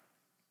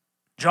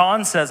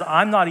 John says,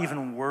 I'm not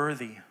even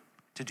worthy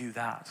to do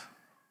that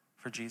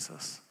for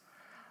Jesus.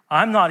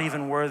 I'm not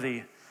even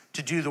worthy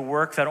to do the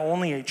work that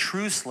only a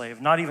true slave,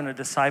 not even a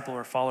disciple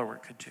or follower,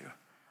 could do.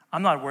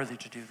 I'm not worthy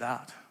to do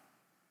that.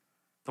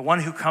 The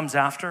one who comes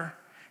after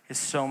is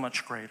so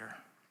much greater.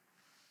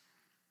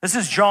 This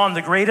is John,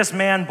 the greatest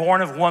man born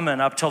of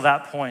woman up till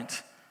that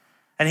point.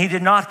 And he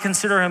did not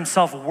consider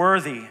himself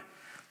worthy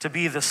to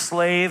be the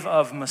slave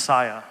of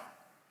Messiah.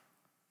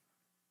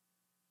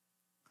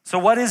 So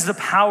what is the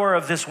power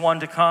of this one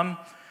to come?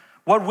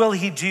 What will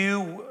he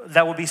do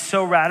that will be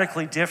so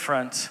radically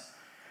different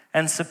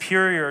and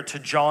superior to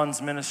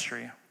John's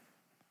ministry?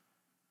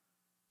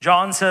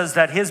 John says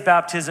that his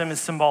baptism is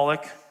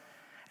symbolic,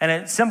 and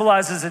it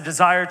symbolizes a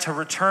desire to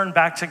return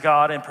back to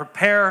God and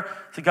prepare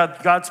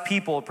God's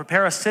people,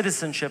 prepare a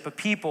citizenship, a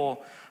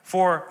people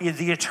for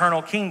the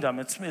eternal kingdom.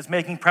 It's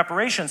making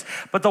preparations.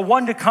 But the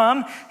one to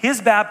come, his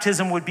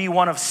baptism would be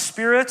one of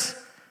spirit,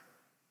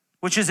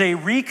 which is a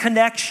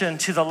reconnection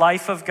to the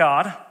life of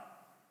God,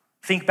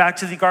 Think back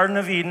to the Garden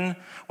of Eden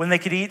when they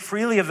could eat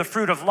freely of the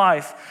fruit of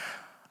life.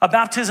 A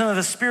baptism of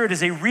the Spirit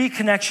is a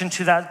reconnection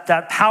to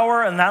that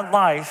power and that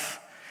life,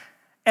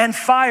 and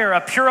fire,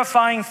 a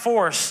purifying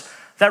force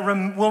that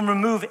will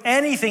remove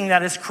anything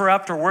that is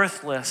corrupt or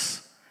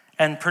worthless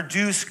and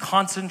produce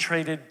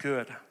concentrated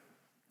good.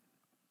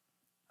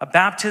 A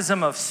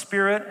baptism of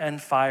Spirit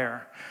and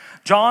fire.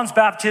 John's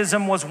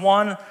baptism was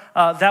one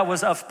that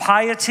was of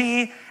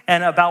piety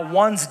and about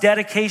one's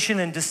dedication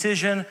and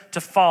decision to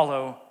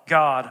follow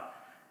God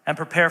and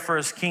prepare for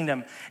his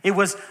kingdom. It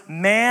was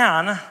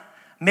man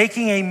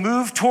making a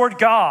move toward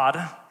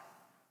God,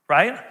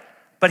 right?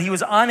 But he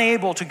was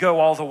unable to go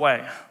all the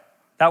way.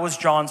 That was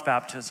John's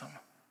baptism.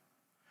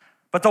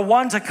 But the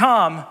one to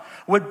come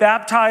would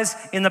baptize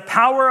in the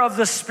power of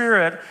the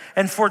Spirit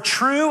and for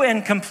true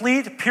and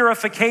complete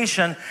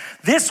purification.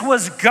 This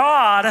was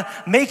God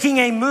making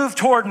a move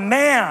toward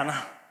man,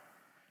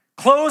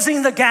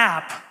 closing the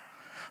gap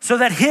so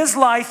that his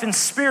life and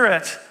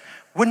Spirit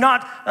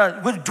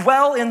would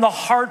dwell in the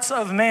hearts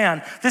of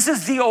man. This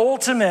is the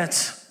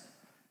ultimate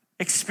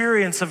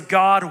experience of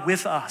God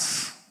with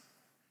us.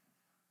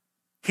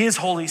 His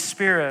Holy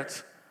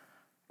Spirit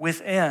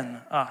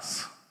within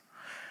us.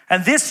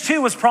 And this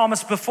too was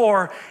promised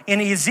before in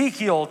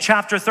Ezekiel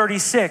chapter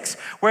 36,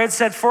 where it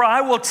said, "For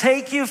I will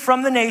take you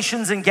from the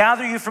nations and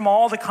gather you from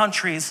all the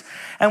countries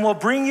and will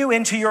bring you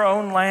into your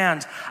own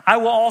land. I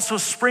will also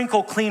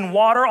sprinkle clean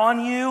water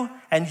on you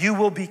and you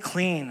will be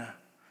clean.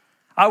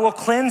 I will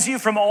cleanse you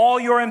from all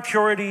your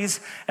impurities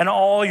and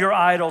all your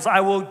idols.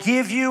 I will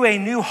give you a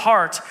new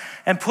heart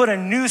and put a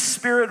new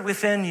spirit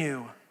within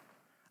you.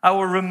 I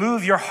will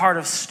remove your heart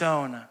of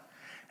stone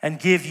and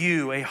give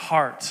you a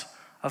heart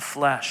of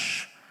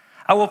flesh.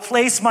 I will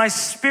place my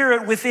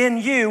spirit within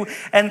you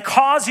and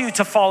cause you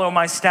to follow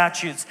my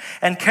statutes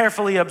and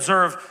carefully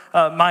observe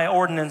my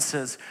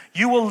ordinances.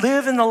 You will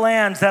live in the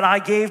land that I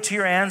gave to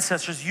your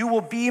ancestors. You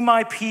will be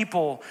my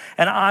people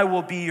and I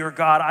will be your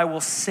God. I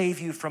will save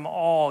you from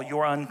all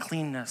your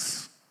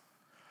uncleanness.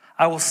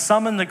 I will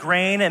summon the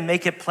grain and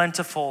make it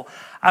plentiful.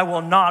 I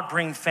will not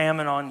bring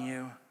famine on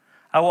you.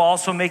 I will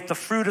also make the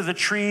fruit of the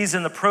trees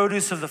and the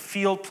produce of the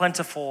field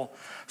plentiful,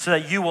 so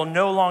that you will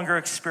no longer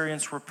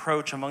experience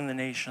reproach among the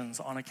nations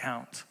on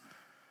account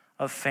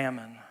of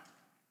famine."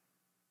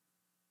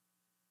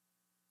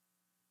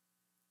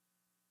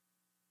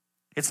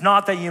 It's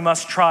not that you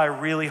must try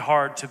really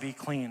hard to be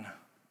clean,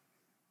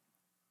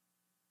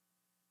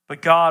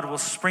 but God will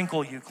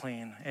sprinkle you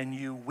clean and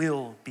you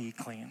will be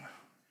clean.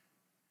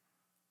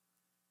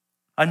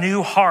 A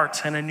new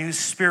heart and a new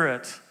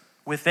spirit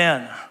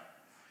within.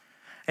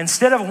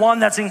 Instead of one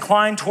that's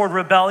inclined toward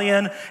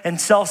rebellion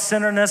and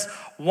self-centeredness,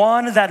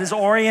 one that is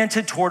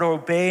oriented toward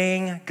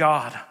obeying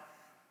God,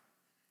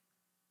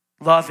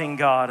 loving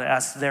God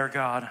as their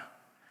God,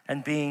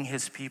 and being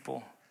his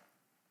people.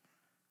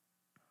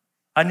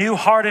 A new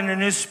heart and a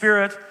new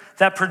spirit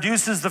that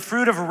produces the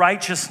fruit of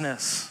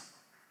righteousness.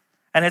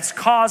 And it's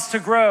caused to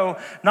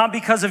grow not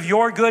because of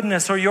your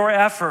goodness or your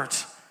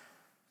effort,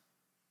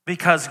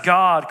 because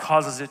God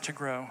causes it to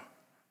grow.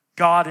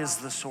 God is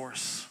the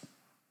source.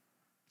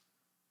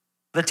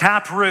 The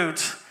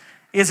taproot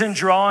isn't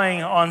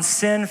drawing on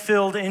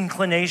sin-filled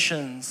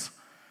inclinations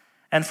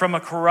and from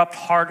a corrupt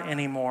heart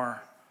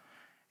anymore.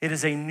 It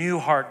is a new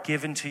heart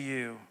given to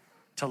you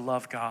to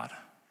love God.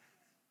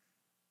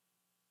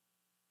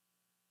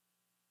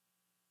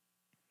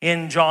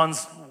 In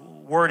John's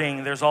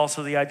wording, there's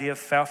also the idea of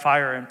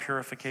fire and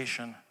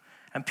purification.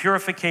 And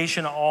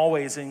purification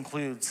always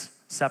includes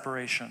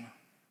separation.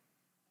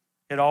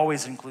 It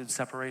always includes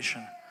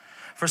separation.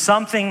 For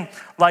something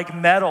like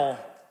metal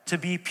to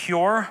be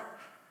pure,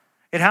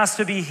 it has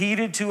to be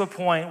heated to a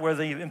point where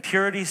the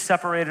impurities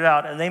separated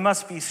out and they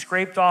must be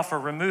scraped off or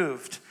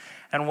removed.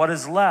 And what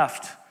is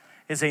left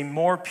is a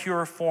more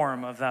pure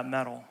form of that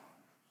metal.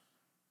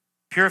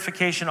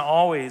 Purification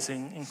always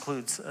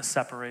includes a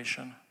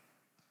separation.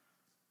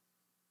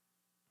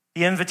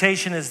 The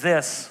invitation is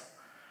this: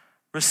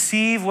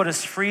 receive what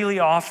is freely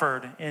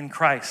offered in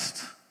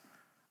Christ,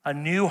 a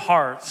new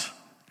heart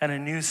and a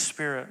new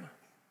spirit.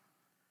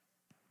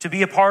 To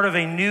be a part of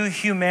a new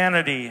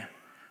humanity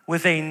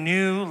with a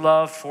new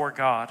love for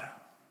God.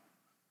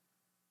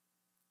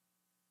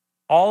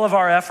 All of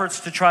our efforts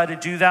to try to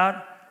do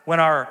that when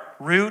our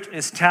root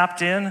is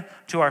tapped in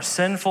to our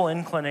sinful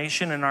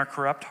inclination and our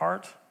corrupt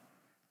heart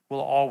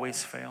will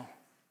always fail.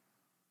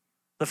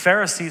 The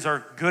Pharisees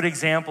are good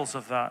examples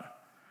of that.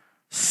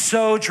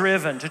 So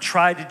driven to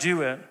try to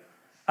do it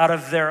out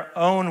of their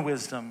own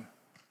wisdom,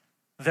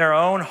 their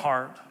own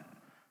heart,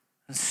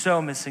 and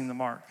so missing the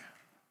mark.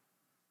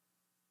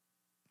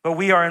 But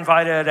we are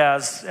invited,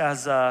 as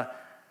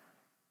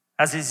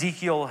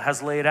Ezekiel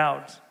has laid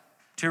out,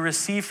 to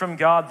receive from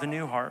God the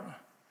new heart.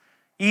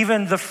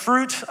 Even the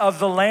fruit of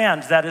the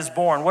land that is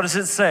born. What does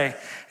it say?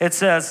 It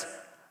says,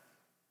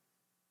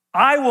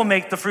 I will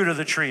make the fruit of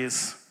the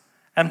trees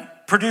and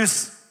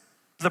produce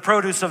the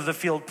produce of the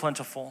field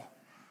plentiful.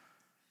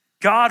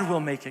 God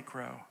will make it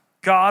grow.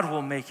 God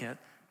will make it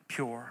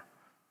pure.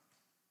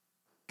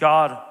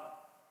 God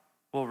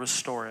will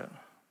restore it.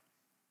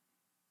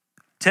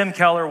 Tim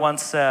Keller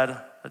once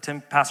said,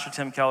 Pastor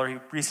Tim Keller, he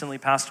recently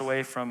passed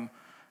away from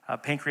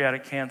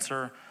pancreatic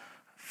cancer,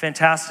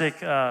 fantastic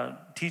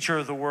teacher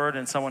of the word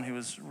and someone who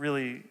was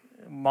really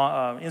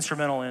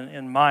instrumental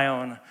in my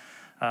own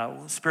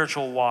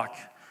spiritual walk.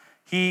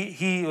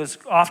 He was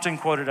often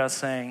quoted as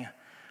saying,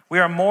 "We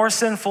are more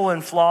sinful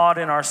and flawed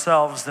in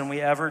ourselves than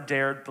we ever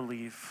dared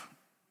believe.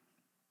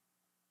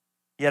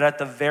 Yet at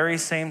the very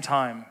same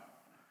time,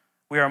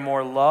 we are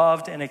more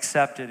loved and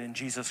accepted in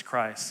Jesus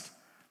Christ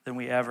than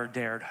we ever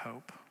dared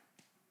hope."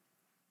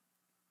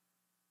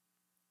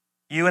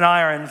 You and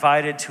I are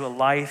invited to a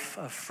life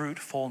of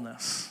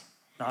fruitfulness,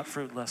 not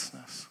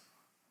fruitlessness,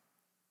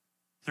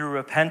 through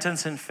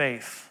repentance and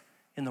faith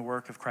in the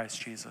work of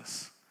Christ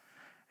Jesus.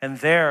 And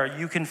there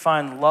you can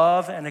find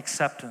love and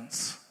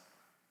acceptance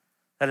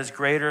that is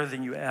greater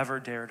than you ever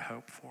dared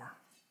hope for,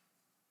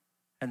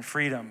 and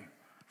freedom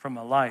from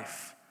a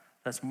life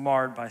that's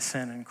marred by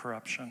sin and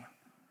corruption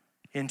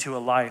into a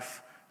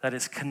life that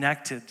is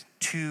connected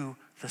to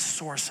the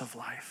source of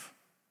life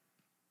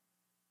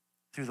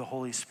through the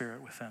Holy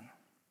Spirit within.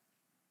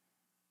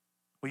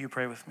 Will you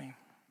pray with me?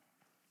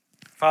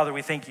 Father,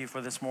 we thank you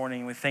for this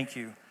morning. We thank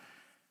you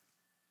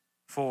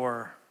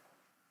for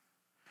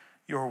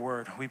your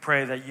word. We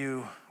pray that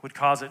you would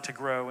cause it to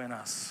grow in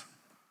us.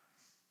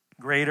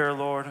 Greater,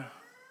 Lord.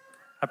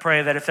 I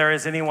pray that if there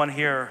is anyone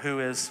here who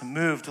is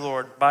moved,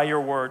 Lord, by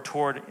your word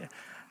toward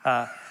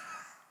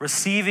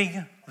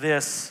receiving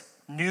this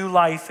new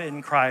life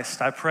in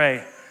Christ, I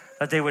pray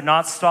that they would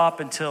not stop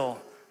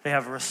until they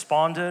have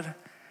responded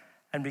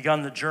and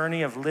begun the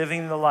journey of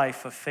living the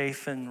life of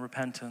faith and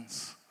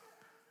repentance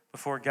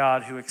before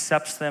God who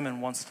accepts them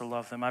and wants to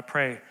love them. I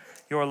pray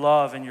your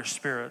love and your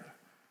spirit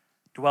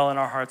dwell in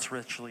our hearts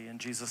richly. In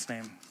Jesus'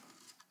 name,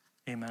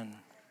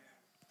 amen.